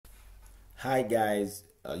Hi guys,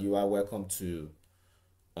 you are welcome to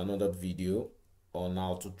another video on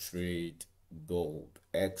how to trade gold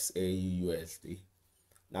XAUUSD.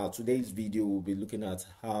 Now today's video will be looking at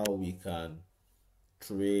how we can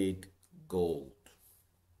trade gold.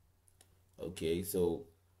 Okay, so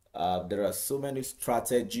there are so many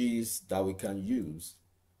strategies that we can use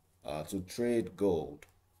to trade gold.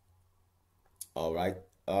 All right,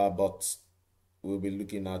 but we'll be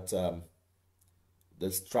looking at the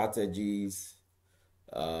strategies,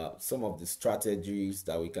 some of the strategies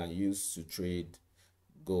that we can use to trade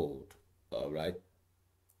gold. All right,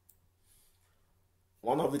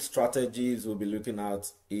 one of the strategies we'll be looking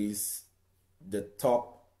at is the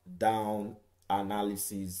top down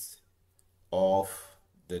analysis of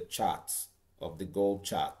the chart, of the gold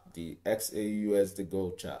chart, the XAUUSD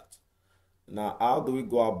gold chart. Now, how do we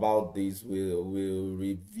go about this? We'll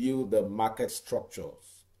review the market structures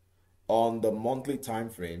on the monthly time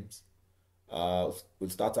frames. We'll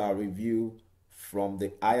start our review from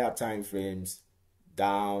the higher time frames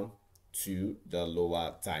down to the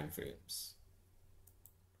lower time frames.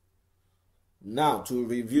 Now, to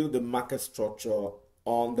review the market structure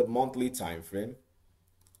on the monthly time frame,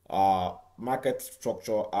 market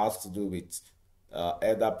structure has to do with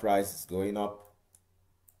either price is going up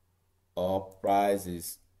or price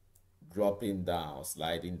is dropping down,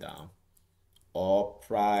 sliding down, or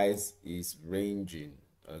price is ranging,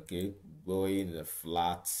 okay, going in a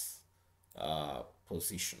flat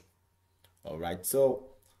position. All right, so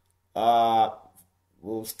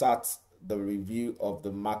we'll start the review of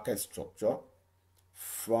the market structure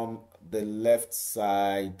from the left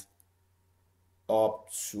side up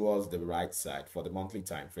towards the right side for the monthly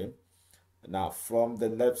time frame. Now, from the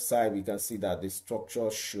left side, we can see that the structure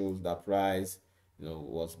shows that price,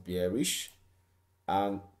 was bearish,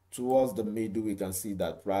 and towards the middle, we can see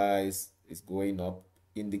that price is going up,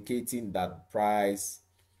 indicating that price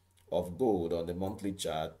of gold on the monthly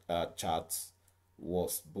chart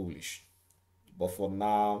was bullish. But for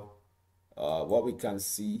now, what we can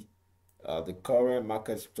see, the current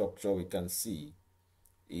market structure we can see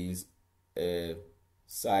is a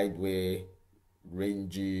sideways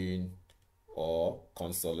ranging or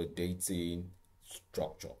consolidating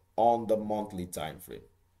structure on the monthly time frame.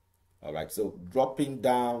 All right, so dropping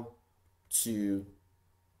down to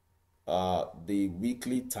the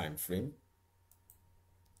weekly time frame.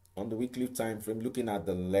 On the weekly time frame, looking at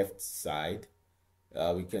the left side,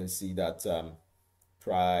 we can see that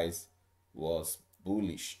price was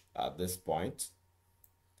bullish at this point.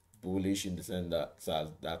 Bullish in the sense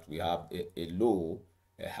that we have a low,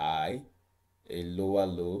 a high, a lower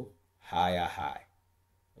low, higher high.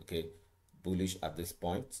 Okay, bullish at this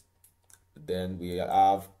point. Then we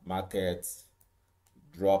have markets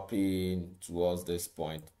dropping towards this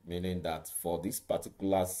point, meaning that for this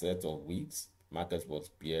particular set of weeks, market was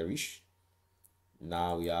bearish.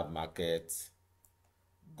 Now we have markets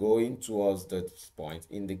going towards this point,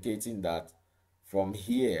 indicating that from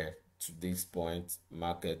here to this point,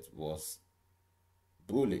 market was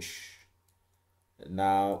bullish.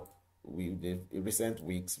 Now, in recent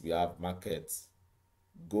weeks, we have markets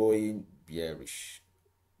going bearish,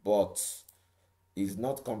 but it's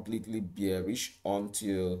not completely bearish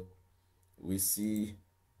until we see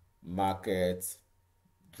market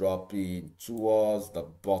dropping towards the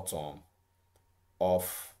bottom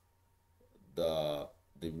of the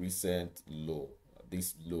recent low,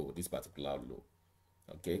 this particular low.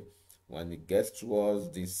 Okay, when it gets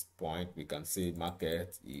towards this point, we can say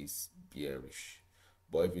market is bearish.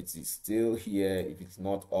 But if it is still here, if it's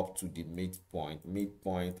not up to the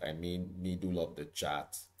midpoint, I mean middle of the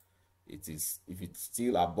chart, if it's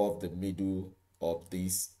still above the middle of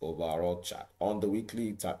this overall chart on the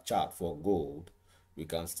weekly chart for gold, we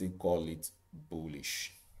can still call it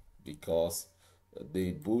bullish, because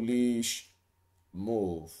the bullish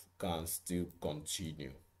move can still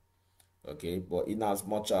continue. Okay, but in as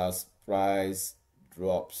much as price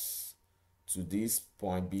drops to this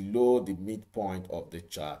point below the midpoint of the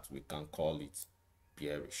chart, we can call it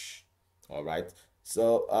bearish. All right,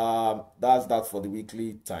 so that's that for the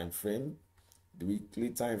weekly time frame. The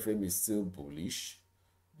weekly time frame is still bullish.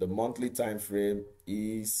 The monthly time frame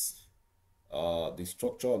is the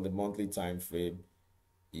structure of the monthly time frame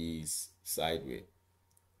is sideways.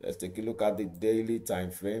 Let's take a look at the daily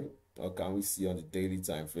time frame. What can we see on the daily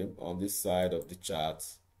time frame? On this side of the chart,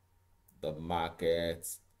 the market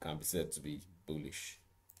can be said to be bullish.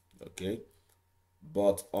 Okay,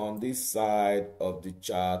 but on this side of the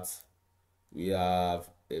chart, we have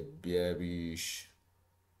a bearish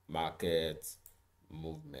market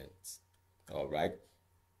movement. All right,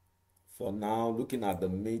 for now, looking at the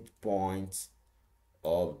midpoint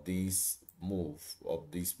of this move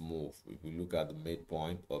of this move, if we look at the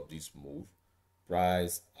midpoint of this move,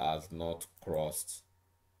 price has not crossed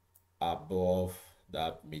above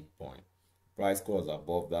that midpoint. Price crossed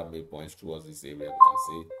above that midpoint towards this area, we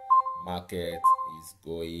can say market is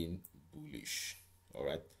going bullish. All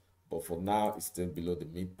right, but for now it's still below the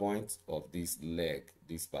midpoint of this leg,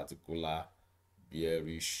 this particular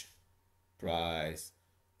bearish price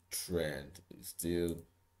trend is still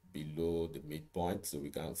below the midpoint, so we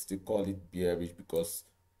can still call it bearish because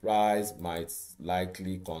price might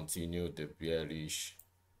likely continue the bearish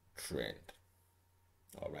trend.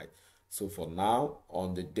 All right, so for now,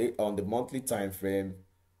 on the monthly time frame,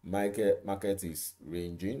 market is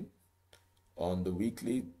ranging. On the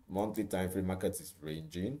weekly, monthly time frame, market is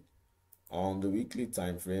ranging. On the weekly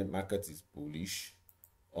time frame, market is bullish.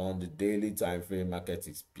 On the daily time frame, market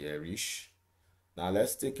is bearish. Now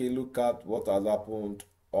let's take a look at what has happened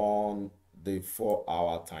on the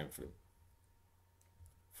 4-hour time frame.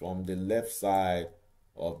 From the left side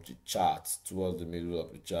of the chart towards the middle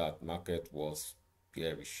of the chart, market was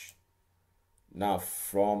bearish. Now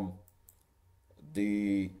from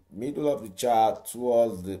the middle of the chart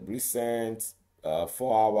towards the recent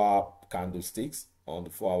 4-hour candlesticks, on the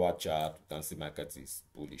 4-hour chart, you can see market is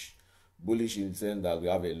bullish. Bullish in the sense that we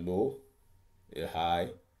have a low, a high,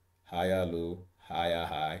 higher low, higher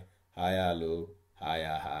high, higher low,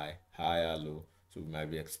 higher high, higher low. So we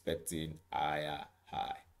might be expecting higher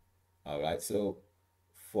high. All right, so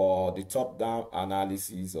for the top-down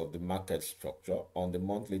analysis of the market structure on the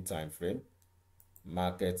monthly time frame,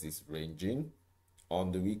 market is ranging.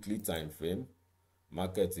 On the weekly time frame,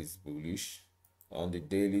 market is bullish. On the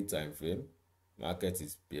daily time frame, market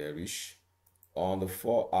is bearish. On the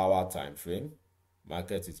 4-hour time frame,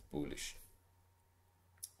 market is bullish.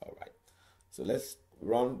 All right, so let's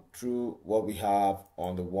run through what we have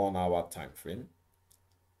on the 1-hour time frame.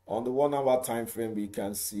 On the 1-hour time frame, we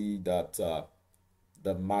can see that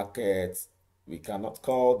the market, we cannot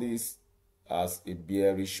call this as a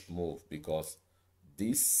bearish move because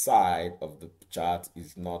this side of the chart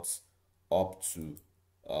is not up to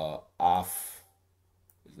half.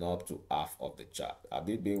 It's not up to half of the chart. At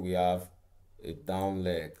this point, we have a down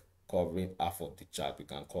leg covering half of the chart. We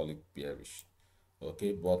can call it bearish.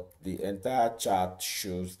 Okay, but the entire chart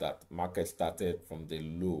shows that market started from the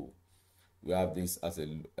low. We have this as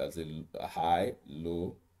a high,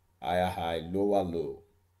 low, higher high, lower low.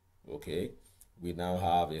 Okay, we now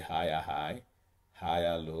have a higher high,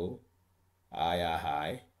 higher low, higher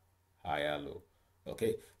high, higher low.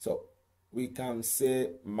 Okay, so we can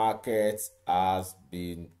say market has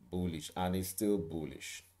been bullish and is still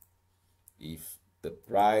bullish. If the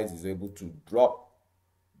price is able to drop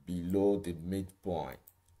below the midpoint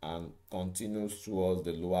and continues towards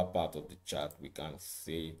the lower part of the chart, we can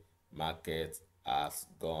say market has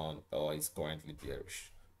gone or is currently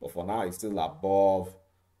bearish. But for now, it's still above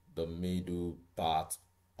the middle part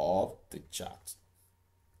of the chart.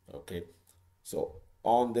 Okay, so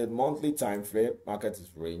on the monthly time frame, market is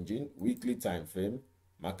ranging. Weekly time frame,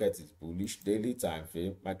 market is bullish. Daily time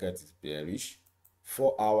frame, market is bearish.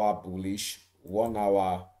 4-hour bullish,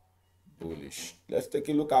 1-hour bullish. Let's take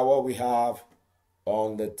a look at what we have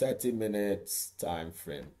on the 30 minutes time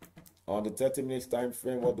frame. On the 30 minutes time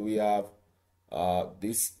frame, what do we have?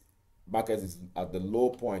 This market is at the low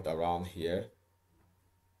point around here.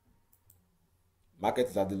 Market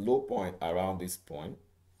is at the low point around this point,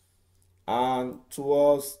 and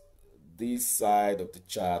towards this side of the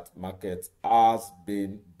chart, market has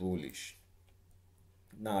been bullish.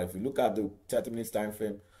 Now if you look at the 30 minutes time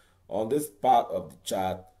frame, on this part of the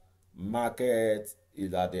chart, market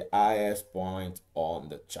is at the highest point on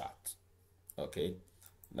the chart. Okay,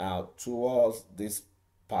 now towards this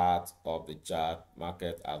part of the chart,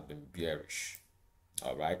 market has been bearish.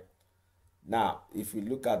 All right, now if we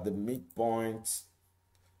look at the midpoint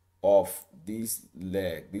of this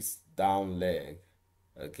leg, this down leg,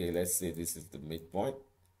 okay, let's say this is the midpoint.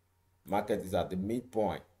 Market is at the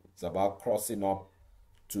midpoint. It's about crossing up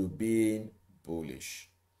to being bullish.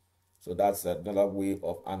 So that's another way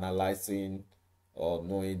of analyzing or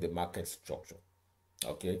knowing the market structure.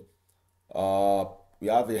 Okay, we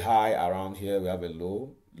have a high around here, we have a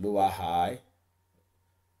low, lower high,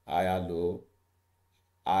 higher low,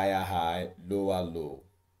 higher high, lower low.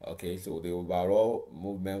 Okay, so the overall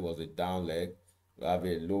movement was a down leg. We have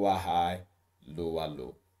a lower high, lower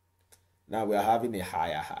low. Now we are having a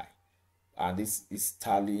higher high, and this is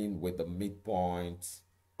tallying with the midpoint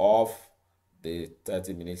of the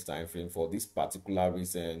 30 minutes time frame for this particular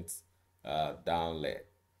recent down leg.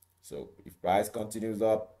 So if price continues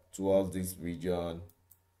up towards this region,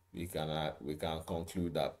 we can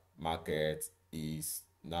conclude that market is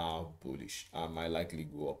now bullish and might likely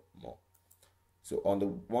go up more. So on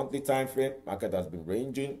the monthly time frame, market has been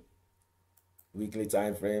ranging. Weekly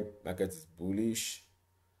time frame, market is bullish.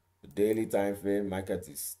 The daily time frame, market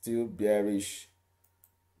is still bearish.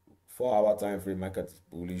 4-hour time frame, market is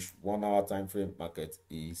bullish. 1-hour time frame, market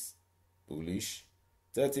is bullish.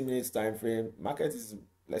 30 minutes time frame, market is,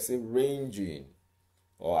 let's say, ranging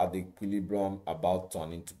or at the equilibrium about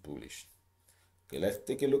turning to bullish. Okay, let's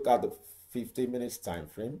take a look at the 50 minutes time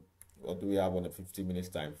frame. What do we have on the 50 minutes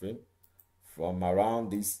time frame? From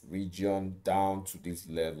around this region down to this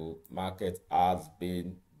level, market has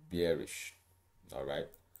been bearish. All right.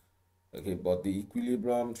 Okay, but the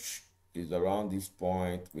equilibrium is around this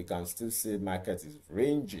point. We can still say market is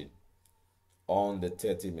ranging on the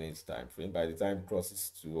 30 minutes time frame. By the time it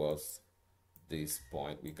crosses towards this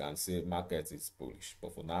point, we can say market is bullish.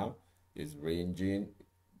 But for now, it's ranging.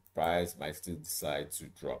 Price might still decide to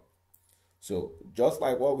drop. So just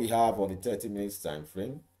like what we have on the 30 minutes time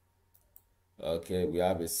frame, okay, we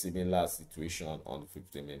have a similar situation on the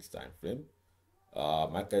 15 minutes time frame.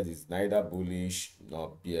 Market is neither bullish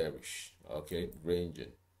nor bearish. Okay,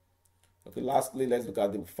 ranging. Okay, lastly, let's look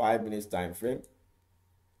at the 5 minutes time frame.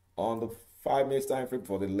 On the 5 minutes time frame,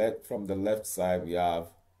 for the left, from the left side, we have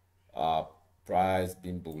price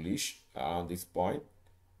being bullish around this point,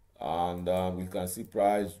 and we can see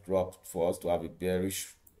price dropped for us to have a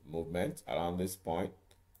bearish movement around this point.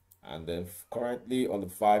 And then currently on the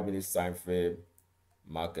 5 minutes time frame,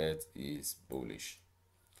 market is bullish.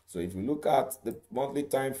 So if you look at the monthly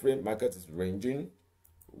time frame, market is ranging.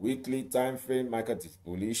 Weekly time frame, market is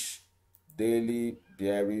bullish. Daily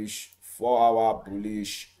bearish. 4-hour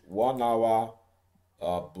bullish. 1 hour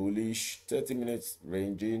bullish. 30 minutes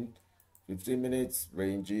ranging. 15 minutes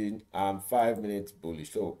ranging, and 5 minutes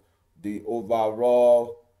bullish. So the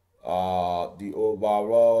overall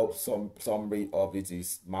summary of it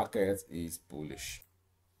is market is bullish.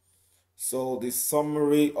 So the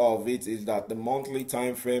summary of it is that the monthly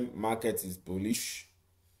time frame market is bullish.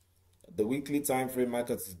 The weekly time frame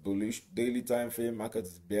market is bullish. Daily time frame market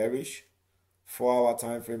is bearish. 4-hour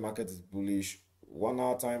time frame market is bullish. 1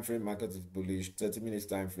 hour time frame market is bullish. 30 minutes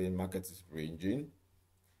time frame market is ranging.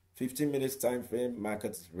 15 minutes time frame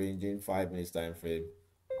market is ranging. 5 minutes time frame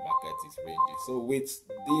market is ranging. So with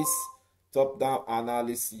this top-down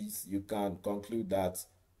analysis, you can conclude that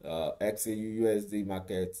XAUUSD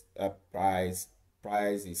market price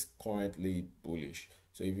is currently bullish.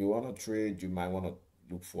 So if you want to trade, you might want to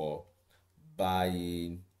look for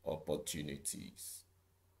buying opportunities.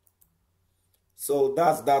 So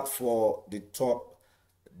that's that for the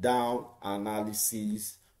top-down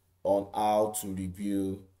analysis on how to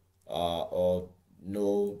review or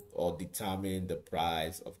know or determine the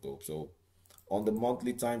price of gold. So on the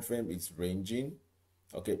monthly time frame, it's ranging.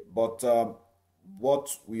 Okay, but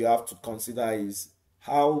what we have to consider is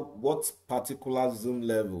what particular zoom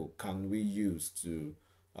level can we use to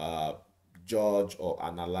judge or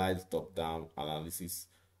analyze top-down analysis.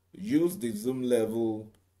 Use the zoom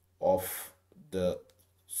level of the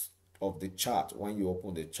chart when you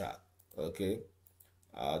open the chart. Okay,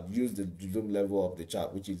 use the zoom level of the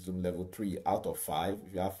chart, which is zoom level 3 out of 5.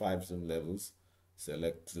 If you have 5 zoom levels,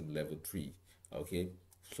 select zoom level 3. Okay,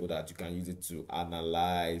 so that you can use it to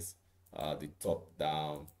analyze the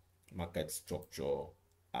top-down market structure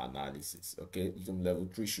analysis. Okay, zoom level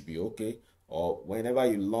 3 should be okay, or whenever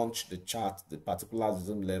you launch the chart, the particular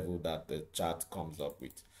zoom level that the chart comes up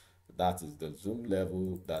with, that is the zoom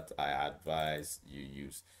level that I advise you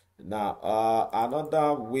use. Now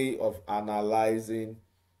another way of analyzing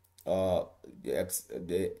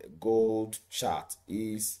the gold chart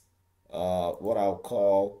is what I'll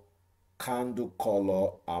call candle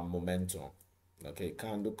color and momentum. Okay,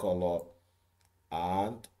 candle color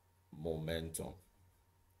and momentum.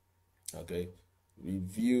 Okay,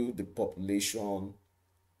 review the population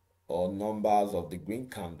or numbers of the green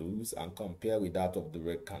candles and compare with that of the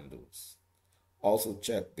red candles. Also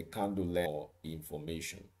check the candle length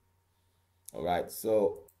information. All right,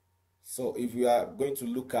 so if you are going to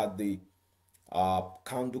look at the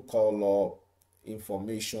candle color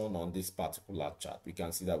information on this particular chart, we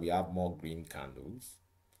can see that we have more green candles,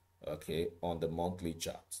 okay, on the monthly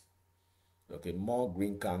chart. Okay, more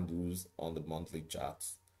green candles on the monthly chart.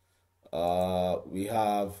 We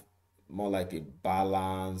have more like a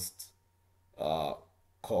balanced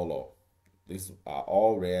color. These are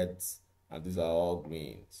all reds and these are all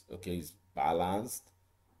greens. Okay, it's balanced.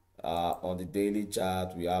 On the daily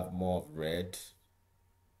chart, we have more of red.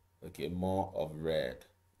 Okay, more of red.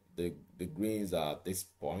 The greens are at this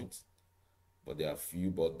point, but there are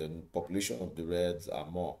few, but the population of the reds are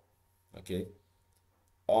more. Okay,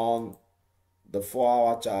 on the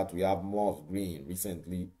 4-hour chart, we have more of green recent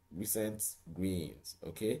greens.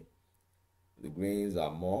 Okay, the greens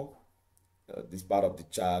are more. This part of the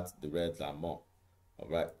chart, the reds are more. All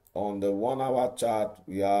right, on the 1-hour chart,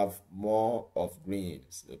 we have more of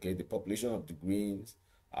greens. Okay, the population of the greens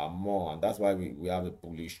are more, and that's why we have a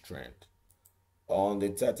bullish trend. On the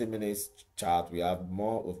 30 minutes chart, we have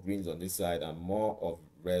more of greens on this side and more of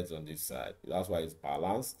reds on this side. That's why it's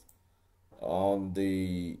balanced. On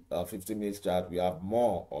the 15 minutes chart, we have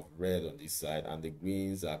more of red on this side and the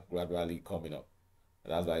greens are gradually coming up.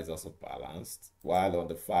 That's why it's also balanced. While on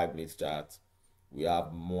the 5 minutes chart, we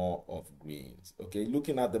have more of greens. Okay,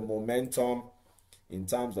 looking at the momentum in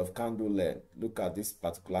terms of candle length, look at this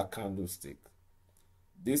particular candlestick.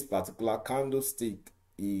 This particular candlestick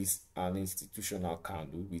is an institutional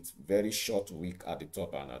candle with very short wick at the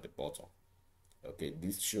top and at the bottom. Okay,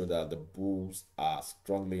 this shows that the bulls are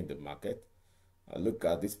strongly in the market. Look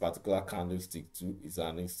at this particular candlestick too. It's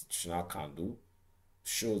an institutional candle.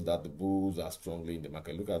 Shows that the bulls are strongly in the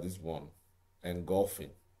market. Look at this one, engulfing.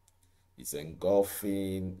 It's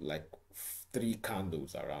engulfing like 3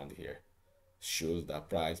 candles around here. Shows that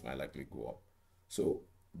price might likely go up. So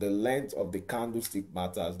the length of the candlestick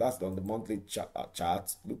matters. That's on the monthly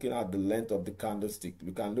chart. Looking at the length of the candlestick,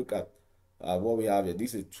 you can look at what we have here.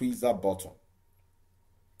 This is a tweezer bottom.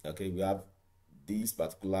 Okay, we have this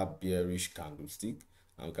particular bearish candlestick,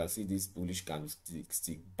 and we can see this bullish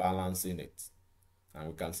candlestick balancing it, and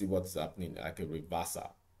we can see what's happening, like a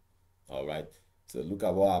reversal. All right, so look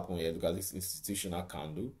at what happened here. Look at this institutional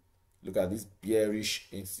candle. Look at this bearish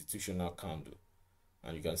institutional candle,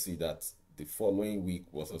 and you can see that the following week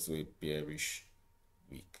was also a bearish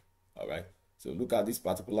week. All right, so look at this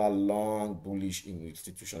particular long bullish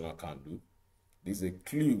institutional candle. This is a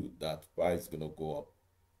clue that price is going to go up.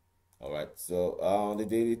 All right, so on the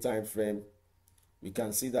daily time frame, we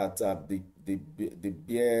can see that the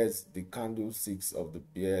bears, the candlesticks of the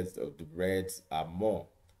bears of the reds are more.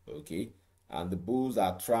 Okay, and the bulls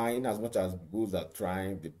are trying. As much as bulls are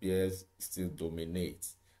trying, the bears still dominate,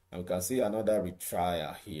 and we can see another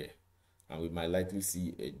retrial here, and we might likely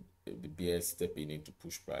see the bears stepping in to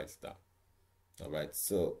push price down. All right,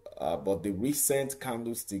 so but the recent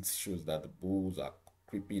candlesticks shows that the bulls are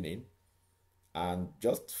creeping in, and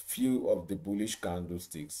just few of the bullish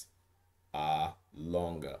candlesticks are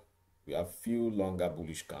longer. We have few longer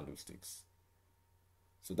bullish candlesticks.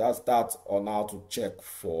 So that's that on how to check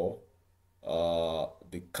for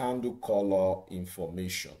the candle color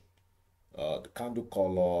information. The candle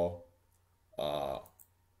color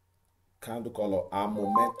and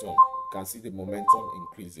momentum. You can see the momentum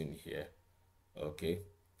increasing here. Okay,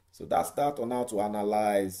 so that's that on how to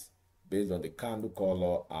analyze based on the candle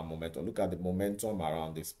color and momentum. Look at the momentum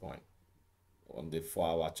around this point on the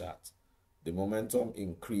 4-hour chart. The momentum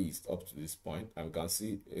increased up to this point, and we can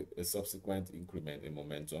see a subsequent increment in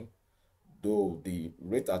momentum, though the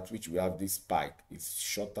rate at which we have this spike is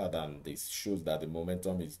shorter than this. Shows that the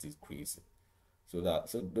momentum is decreasing. So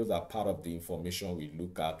those are part of the information we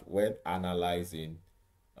look at when analyzing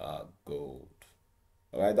gold.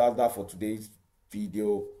 All right, that's that for today's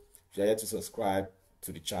video. If you're yet to subscribe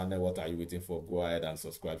to the channel, what are you waiting for? Go ahead and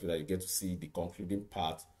subscribe so that you get to see the concluding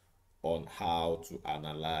part on how to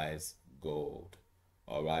analyze gold.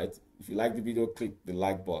 All right, if you like the video, click the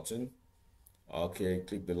like button. Okay,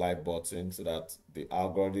 click the like button so that the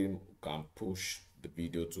algorithm can push the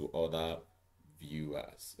video to other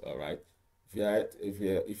viewers. All right,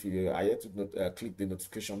 if you are yet to click the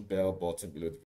notification bell button below the